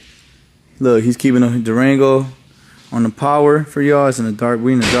forget. Look, he's keeping a Durango on the power for y'all. It's in the dark.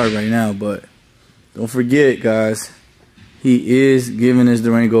 We're in the dark right now, but don't forget, guys. He is giving this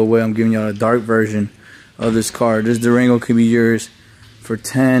Durango away. I'm giving y'all a dark version of this car. This Durango could be yours for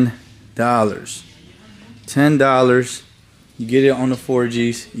 $10. $10. You get it on the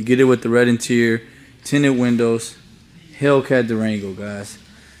 4Gs. You get it with the red interior, tinted windows. Hellcat Durango, guys.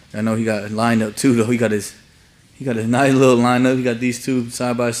 I know he got it lined up too, though. He got his nice little lineup. He got these two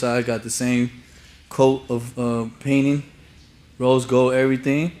side by side. Got the same coat of painting, rose gold,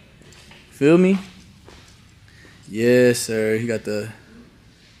 everything. Feel me? Yes, sir. He got the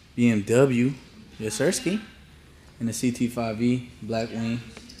BMW, yes, sirski, and the CT5E black wing.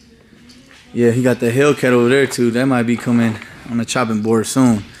 Yeah, he got the Hellcat over there too. That might be coming on the chopping board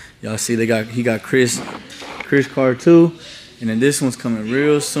soon. Y'all see, he got Chris car too, and then this one's coming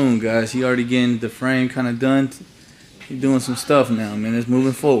real soon, guys. He already getting the frame kind of done. He's doing some stuff now, man. It's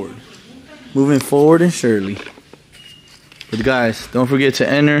moving forward and surely. But guys, don't forget to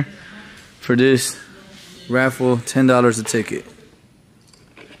enter for this raffle. $10 a ticket.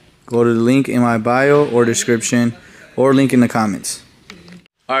 Go to the link in my bio or description, or link in the comments.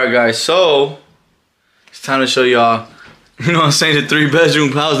 All right, guys. So it's time to show y'all. You know what I'm saying? The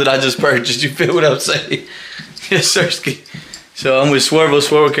 3-bedroom house that I just purchased. You feel what I'm saying? Yes, sir. So I'm with Swervo.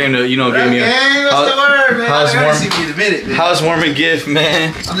 Swervo came to, you know, give me a housewarming gift,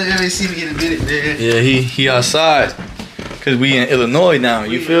 man. I'm the MAC me in a minute, man. Yeah, he outside. Cause we in Illinois now.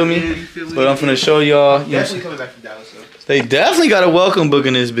 You feel me? But I'm finna show y'all. Definitely coming back from Dallas, though. They definitely got a welcome book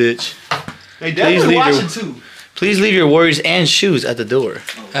in this bitch. They definitely watching too. Please leave your worries and shoes at the door.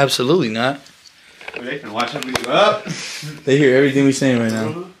 Oh. Absolutely not. They can watch them go up. They hear everything we saying right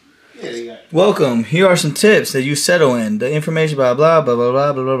now. Yeah, they got. Welcome. Here are some tips that you settle in. The information blah blah blah blah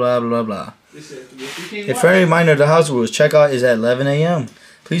blah blah blah blah blah. A friendly reminder of the house rules. Checkout is at 11 a.m.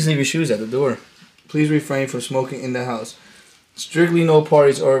 Please leave your shoes at the door. Please refrain from smoking in the house. Strictly no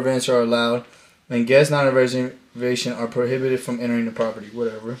parties or events are allowed, and guests not on reservation are prohibited from entering the property.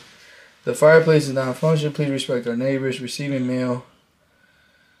 Whatever. The fireplace is non-functional. Please respect our neighbors. Receiving mail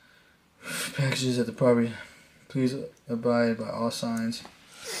packages at the property. Please abide by all signs.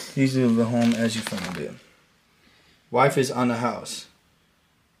 Please leave the home as you found it. Wife is on the house.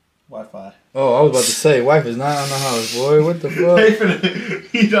 Wi-Fi. Oh, I was about to say, wife is not on the house, boy. What the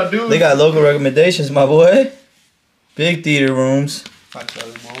fuck? You don't do They got local recommendations, my boy. Big theater rooms.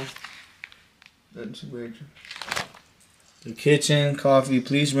 The kitchen, coffee,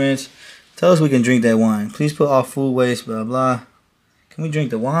 please rinse. Tell us we can drink that wine. Please put off food waste, blah, blah. Can we drink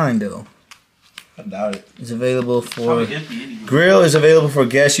the wine, though? I doubt it. It's available for... Grill is available for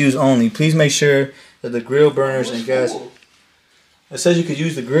guest use only. Please make sure that the grill burners and gas... It says you could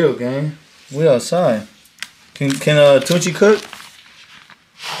use the grill, gang. We outside. Can Tunchi cook?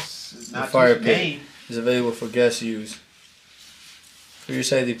 The fire pit is available for guest use. For your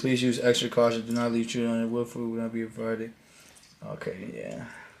safety, please use extra caution. Do not leave children on the wood. Food will not be provided. Okay, yeah.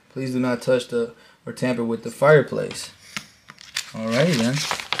 Please do not touch or tamper with the fireplace. Alrighty then.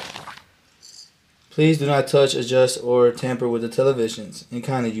 Please do not touch, adjust, or tamper with the televisions. And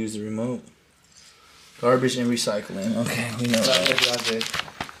kind of use the remote. Garbage and recycling. Okay, we know that.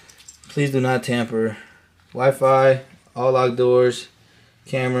 Please do not tamper. Wi-Fi, all locked doors,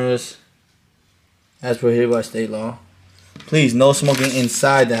 cameras, as prohibited by state law. Please, no smoking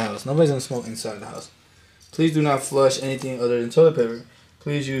inside the house. Nobody's gonna smoke inside the house. Please do not flush anything other than toilet paper.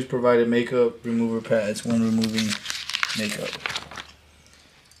 Please use provided makeup remover pads when removing makeup.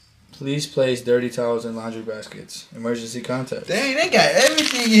 Please place dirty towels in laundry baskets. Emergency contacts. Dang, they got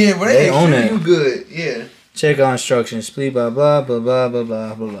everything here, but They own it. You good, yeah. Check out instructions. Please blah blah blah blah blah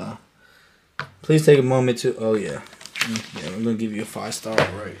blah blah. Please take a moment to. Oh yeah, yeah. We're gonna give you a 5-star,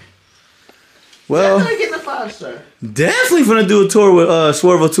 right? Well, I'm getting a 5-star. definitely finna do a tour with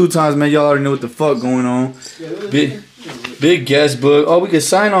Swervo 2 times, man. Y'all already know what the fuck going on. Big guest book. Oh, we can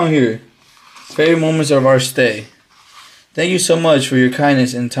sign on here. Favorite moments of our stay. Thank you so much for your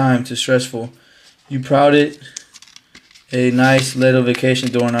kindness and time to stressful. You prouded a nice little vacation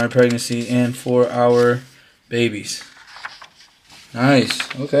during our pregnancy and for our babies. Nice.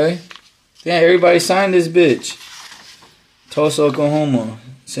 Okay. Damn, everybody signed this bitch. Tulsa, Oklahoma.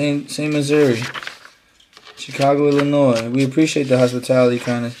 St. Missouri. Chicago, Illinois. We appreciate the hospitality,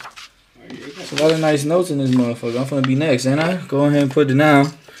 kind of. There's a lot of nice notes in this motherfucker. I'm finna be next, ain't I? Go ahead and put it down.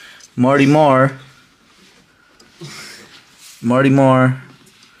 MARTYMAR. MARTYMAR.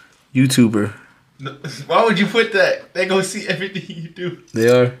 YouTuber. No, why would you put that? They gonna see everything you do. They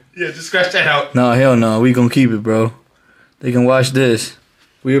are? Yeah, just scratch that out. No, hell no. We gonna keep it, bro. They can watch this.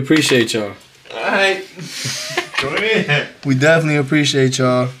 We appreciate y'all. Alright. Go ahead. We definitely appreciate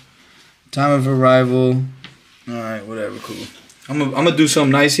y'all. Time of arrival. Alright, whatever, cool. I'm gonna do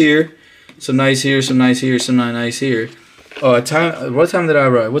something nice here. Some nice here, some nice here, some nice here. Oh, time. What time did I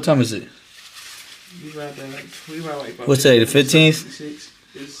arrive? What time is it? What's today, the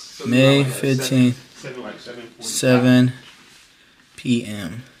 15th? May 15th. 7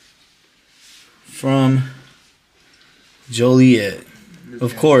 p.m. From Joliet.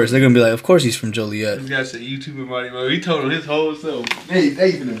 Of course, they're gonna be like, of course he's from Joliet. This guy said YouTuber MARTYMAR. He told him his whole self. They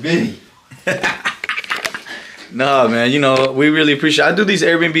even a Benny. Nah, man, you know, we really appreciate I do these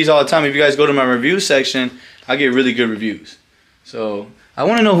Airbnbs all the time. If you guys go to my review section, I get really good reviews. So, I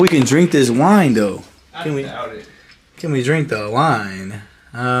want to know if we can drink this wine, though. Can we drink the wine?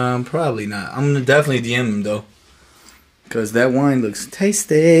 Probably not. I'm going to definitely DM him, though. Because that wine looks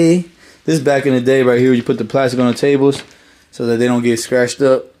tasty. This is back in the day right here. You put the plastic on the tables so that they don't get scratched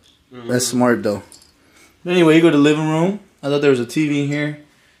up. That's smart, though. But anyway, you go to the living room. I thought there was a TV in here.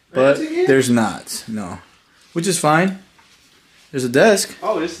 But there's not. No. Which is fine. There's a desk.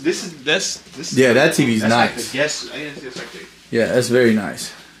 Oh, this is Yeah, that TV's nice. Like the guest, I guess it's like the, Yeah, that's very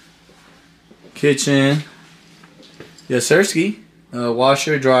nice. Kitchen. Yeah, Sirski.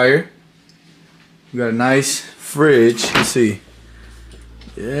 Washer, dryer. We got a nice fridge. Let's see.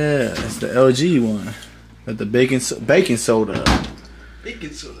 Yeah, it's the LG one. Got the baking soda.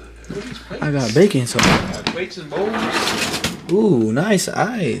 baking soda. I got baking soda. Plates and bowls. Ooh, nice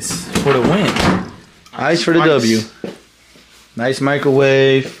ice for the win. Ice for the W. Nice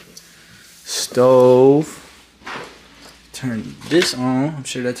microwave. Stove. Turn this on. I'm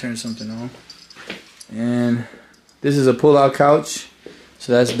sure that turns something on. And this is a pull-out couch.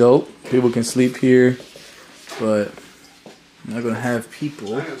 So that's dope. People can sleep here. But I'm not going to have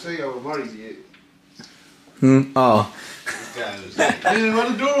people. I ain't gonna tell y'all what Marty's yet. Oh. I didn't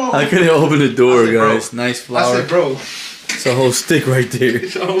want the door on. I couldn't open the door, said, guys. bro. Nice flower. I said, bro. It's a whole stick right there.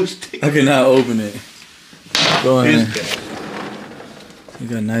 It's a whole stick. I cannot open it. Go ahead. You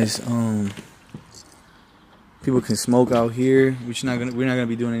got nice people can smoke out here. We're not gonna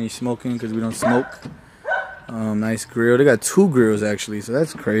be doing any smoking because we don't smoke. Nice grill. They got 2 grills actually, so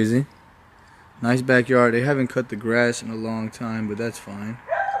that's crazy. Nice backyard. They haven't cut the grass in a long time, but that's fine.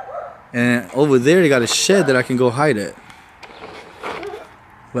 And over there they got a shed that I can go hide at.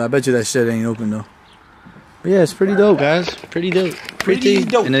 But I bet you that shit ain't open though. But yeah, it's pretty dope, guys. Pretty dope. Pretty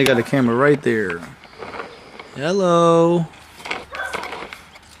dope. And they got a camera right there. Hello.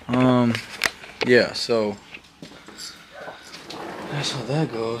 Yeah, so that's how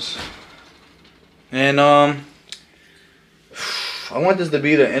that goes. And I want this to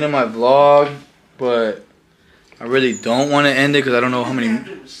be the end of my vlog, but I really don't want to end it because I don't know how many.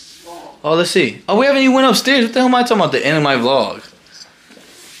 Oh, let's see. Oh, we haven't even went upstairs. What the hell am I talking about? The end of my vlog,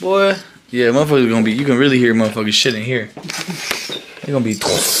 boy. Yeah, motherfuckers gonna be. You can really hear motherfuckers shit in here. They're gonna be. You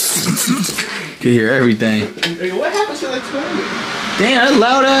can hear everything. Hey, what happened to that fan? Damn, that's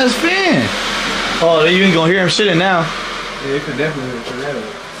loud ass fan. Oh, you ain't gonna hear him shitting now. Yeah, it could definitely turn that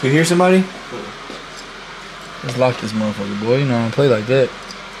up. You hear somebody? Let's lock this motherfucker, boy. You know I don't play like that.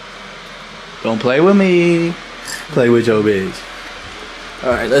 Don't play with me. Play with your bitch.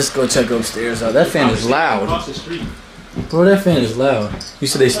 Alright, let's go check upstairs. That fan is loud. Across the street. Bro, that fan is loud. You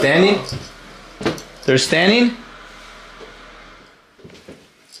said they standing? They're standing?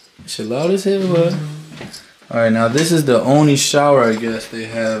 Shit loud as hell, bud. Alright, now this is the only shower I guess they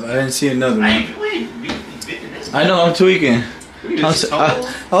have. I didn't see another one. I know, I'm tweaking. I was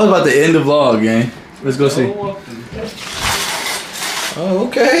about to end the vlog, gang. Let's go see. Oh,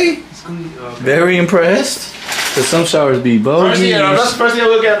 okay. Very impressed. Cause some showers be bogus. That's the first thing I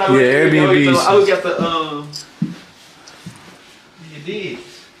look at. Yeah, Airbnb. I look at the You did.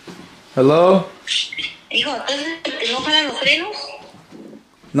 Hello? Hijo, entonces, ¿no jalan los frenos?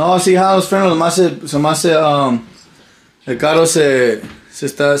 No, sí jalan los frenos. Nomás el carro se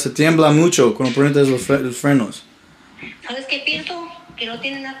tiembla mucho cuando pones los frenos. ¿Sabes qué pienso? Que no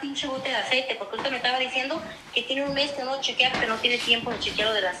tiene una pinche bote de aceite, porque usted me estaba diciendo que tiene un mes que no chequea, pero no tiene tiempo de chequear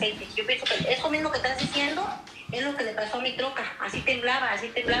lo del aceite. Yo pienso que eso mismo que estás diciendo es lo que le pasó a mi troca. Así temblaba.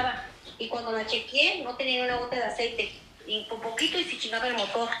 Y cuando la chequeé, no tenía ni una gota de aceite. Y por poquito y se chingaba el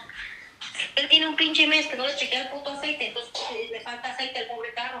motor. Él tiene un pinche mes que no le chequea el puto aceite, entonces le falta aceite al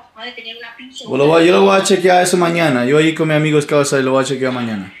pobre carro. No de tener una pinche Yo lo voy a chequear eso mañana. Yo ahí con mi amigo Escausa y lo voy a chequear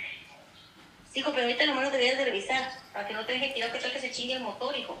mañana. Hijo, pero ahorita lo menos deberías de revisar, para que no te deje tirar que tal que se chingue el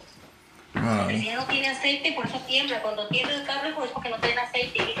motor, hijo. Porque si ya no tiene aceite, por eso tiembla. Cuando tiembla el carro, hijo, es porque no tiene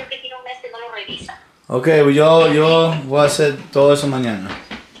aceite. Y dice que tiene un mes que no lo revisa. Ok, pues yo voy a hacer todo eso mañana.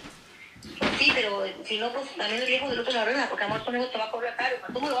 Sí, pero si no, pues también el viejo del otro la arregla, porque amor conmigo te va a cobrar caro.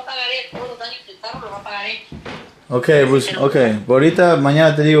 Tú me lo va a pagar él, todos los daños del carro lo va a pagar él. Ok, pues, ok. Ahorita,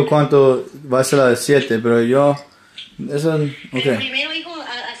 mañana te digo cuánto va a ser a las 7, pero yo... Eso, ok. Pero primero, hijo,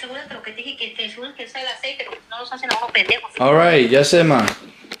 asegúrate lo que te dije, que te asegures que sea el aceite, porque no nos hacen a uno pendejos. Alright, ya sé, ma.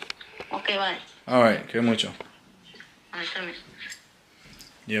 Ok, bye. Alright, quiero mucho. Ahí también.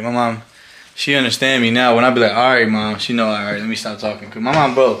 Yeah, my mom, she understand me now. When I be like, alright, mom, she know, alright, let me stop talking. Cause my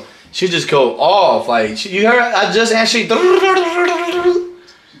mom, bro, she just go off. Like, you heard, I just answered,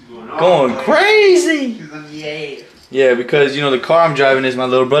 going crazy. Yeah, because, you know, the car I'm driving is my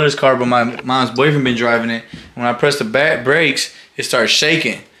little brother's car, but my mom's boyfriend been driving it. When I press the brakes, it starts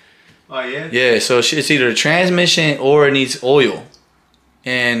shaking. Oh, yeah? Yeah, so it's either a transmission or it needs oil.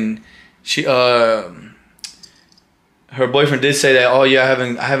 And she, her boyfriend did say that, oh yeah,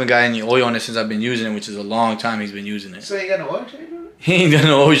 I haven't got any oil on it since I've been using it, which is a long time he's been using it. So you got no oil change on it? He ain't got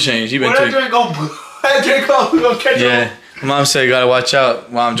no oil change. He been that drink gonna catch yeah. My mom said, gotta watch out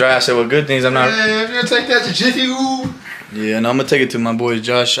while I'm dry. I said, well, good things I'm not. Yeah, if you take that to Jiffy Woo. Yeah, and I'm gonna take it to my boy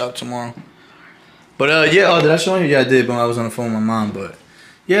Josh shop tomorrow. But yeah, oh, did I show you? Yeah, I did, but I was on the phone with my mom. But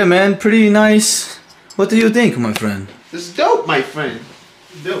yeah, man, pretty nice. What do you think, my friend? This is dope, my friend.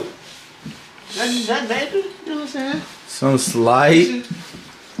 Dope. Not bad, you know what I'm saying? Some slight.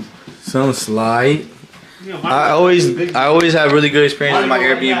 You know, I always have really good experiences in my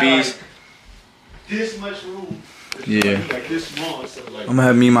Airbnbs. This much room. Yeah. Like this small. So like I'm gonna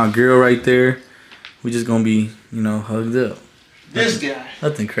have me and my girl right there. We just gonna be, you know, hugged up. this guy.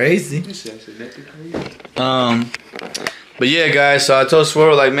 Nothing crazy. This guy's nothing crazy. But yeah, guys. So I told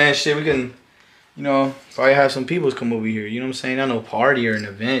Swirl, like, man, shit, we can, you know, probably have some people come over here. You know what I'm saying? Not no party or an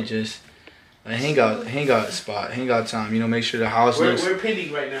event, just a hangout spot, hangout time. You know, make sure the house looks. We're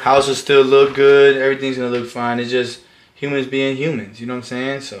pending right now. House will still look good. Everything's gonna look fine. It's just humans being humans. You know what I'm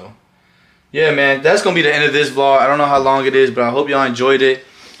saying? So. Yeah, man, that's going to be the end of this vlog. I don't know how long it is, but I hope y'all enjoyed it.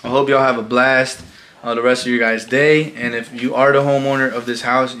 I hope y'all have a blast the rest of your guys' day. And if you are the homeowner of this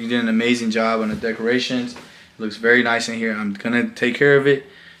house, you did an amazing job on the decorations. It looks very nice in here. I'm going to take care of it.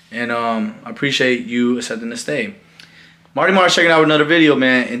 And I appreciate you accepting to stay. MARTYMAR checking out with another video,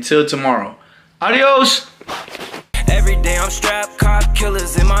 man. Until tomorrow. Adios! Every day I'm strapped, cop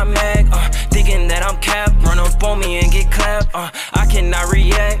killers in my mag. thinking that I'm capped. Run up on me and get clapped. I cannot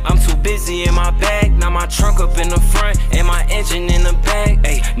react, I'm too busy in my bag. Now my trunk up in the front and my engine in the back.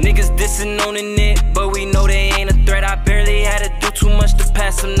 Ayy, niggas dissing on the net, but we know they ain't a threat. I barely had to do too much to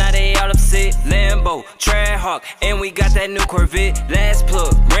pass them, now they all upset. Lambo, Trackhawk, and we got that new Corvette. Last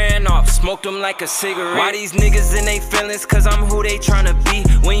plug, ran off, smoked them like a cigarette. Why these niggas in they feelings? Cause I'm who they tryna be.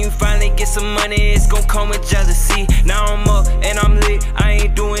 When you finally get some money, it's gon' come with jealousy. Now I'm up and I'm lit, I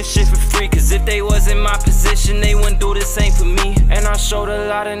ain't doing shit for free. Cause if they was in my position, they wouldn't do the same for me. And I showed a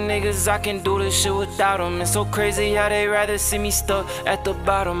lot of niggas I can do this shit without them. It's so crazy how they rather see me stuck at the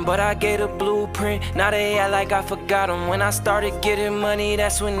bottom. But I gave a blueprint, now they act like I forgot them. When I started getting money,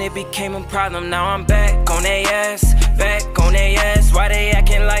 that's when it became a problem. Now I'm back on they ass, back on they ass. Why they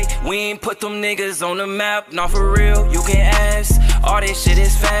acting like we ain't put them niggas on the map? Not for real, you can ask. All this shit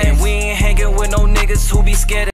is fast, and we ain't hanging with no niggas who be scared of